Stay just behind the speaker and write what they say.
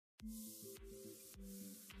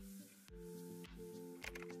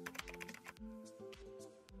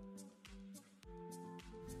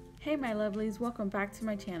Hey my lovelies, welcome back to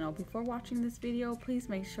my channel. Before watching this video, please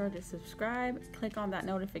make sure to subscribe, click on that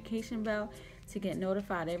notification bell to get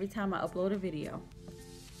notified every time I upload a video.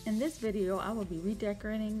 In this video, I will be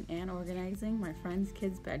redecorating and organizing my friend's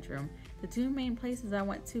kid's bedroom. The two main places I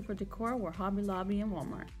went to for decor were Hobby Lobby and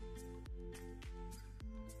Walmart.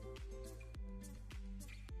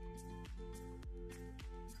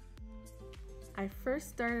 I first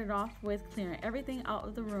started off with clearing everything out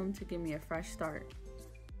of the room to give me a fresh start.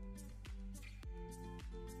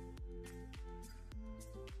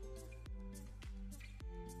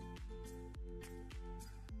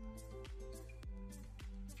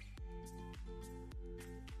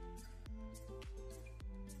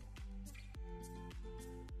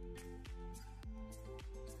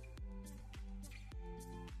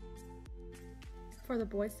 For the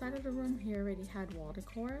boys' side of the room, he already had wall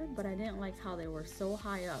decor, but I didn't like how they were so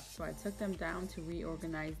high up, so I took them down to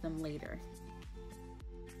reorganize them later.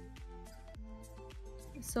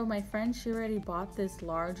 So my friend, she already bought this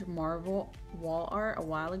large marble wall art a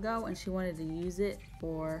while ago, and she wanted to use it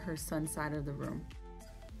for her son's side of the room.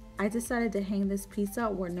 I decided to hang this piece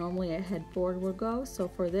out where normally a headboard would go, so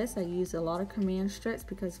for this I used a lot of command strips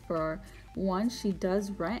because for one, she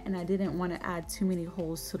does rent and I didn't want to add too many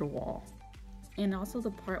holes to the wall. And also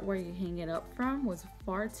the part where you hang it up from was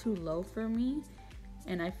far too low for me,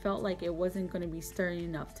 and I felt like it wasn't going to be sturdy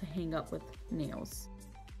enough to hang up with nails.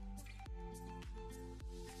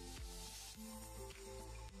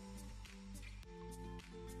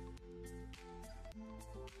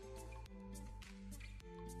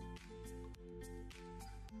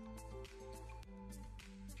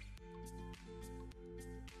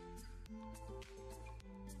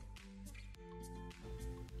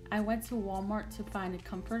 I went to Walmart to find a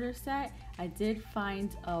comforter set. I did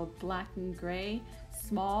find a black and gray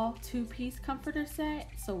small two-piece comforter set,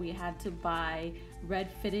 so we had to buy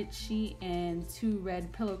red fitted sheet and 2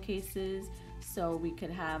 red pillowcases so we could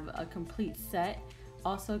have a complete set.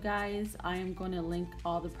 Also guys, I am going to link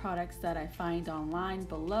all the products that I find online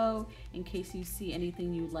below in case you see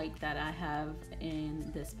anything you like that I have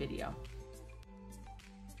in this video.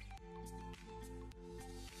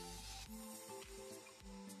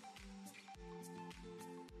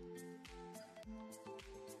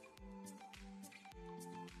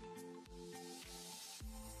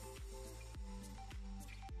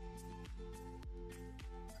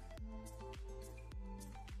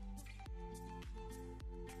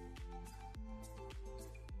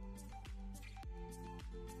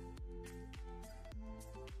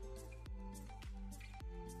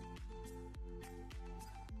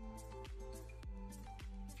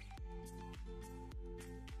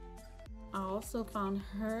 I also found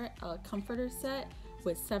her a comforter set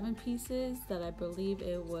with 7 pieces that I believe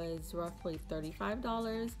it was roughly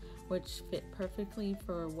 $35, which fit perfectly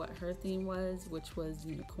for what her theme was, which was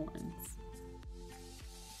unicorns.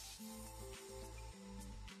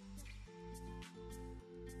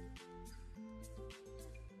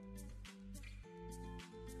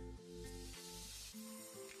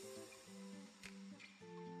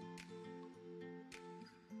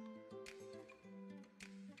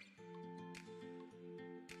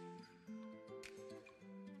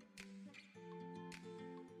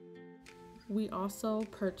 We also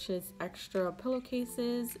purchased extra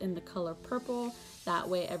pillowcases in the color purple. That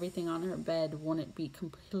way everything on her bed wouldn't be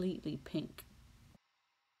completely pink.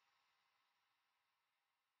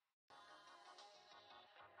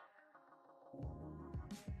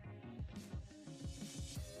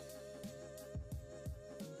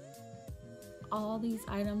 All these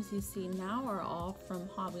items you see now are all from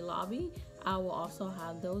Hobby Lobby. I will also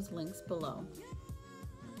have those links below.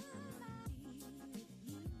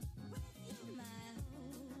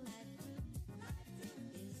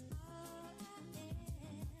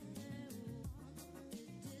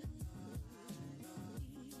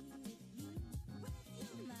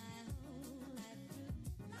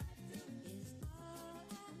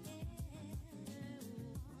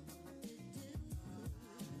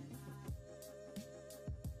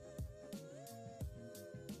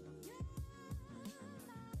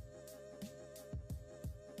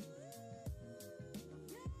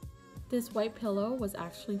 This white pillow was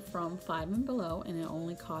actually from Five and Below and it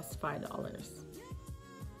only cost $5.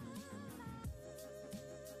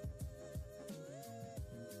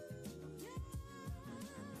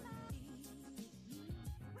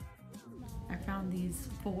 I found these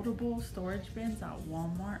foldable storage bins at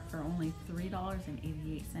Walmart for only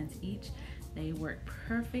 $3.88 each. They work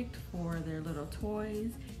perfect for their little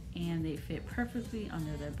toys and they fit perfectly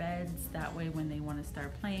under their beds. That way when they want to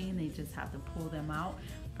start playing, they just have to pull them out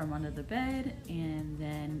from under the bed and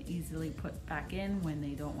then easily put back in when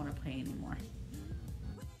they don't want to play anymore.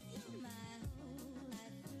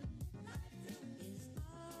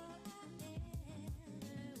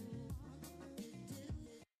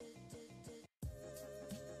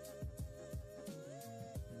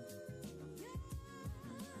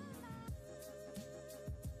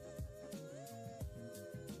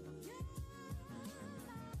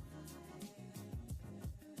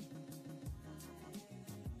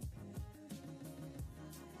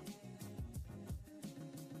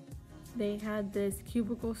 They had this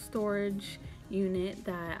cubicle storage unit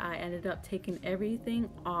that I ended up taking everything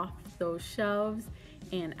off those shelves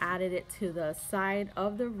and added it to the side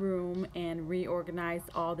of the room and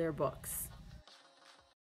reorganized all their books.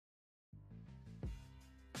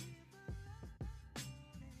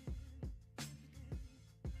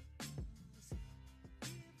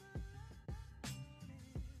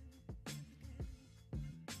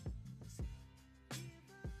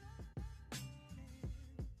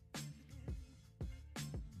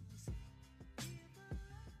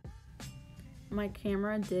 My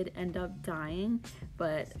camera did end up dying,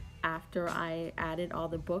 but after I added all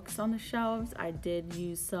the books on the shelves, I did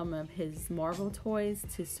use some of his Marvel toys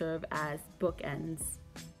to serve as bookends.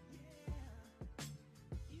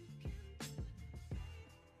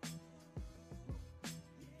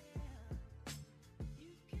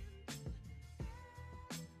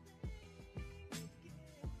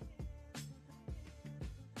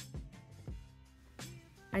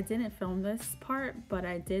 I didn't film this part, but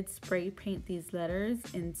I did spray paint these letters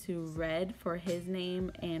into red for his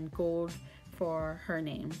name and gold for her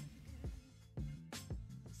name.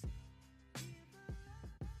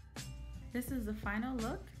 This is the final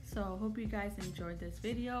look, so I hope you guys enjoyed this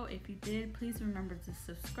video. If you did, please remember to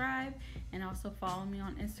subscribe and also follow me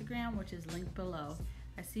on Instagram, which is linked below.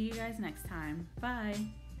 I see you guys next time. Bye!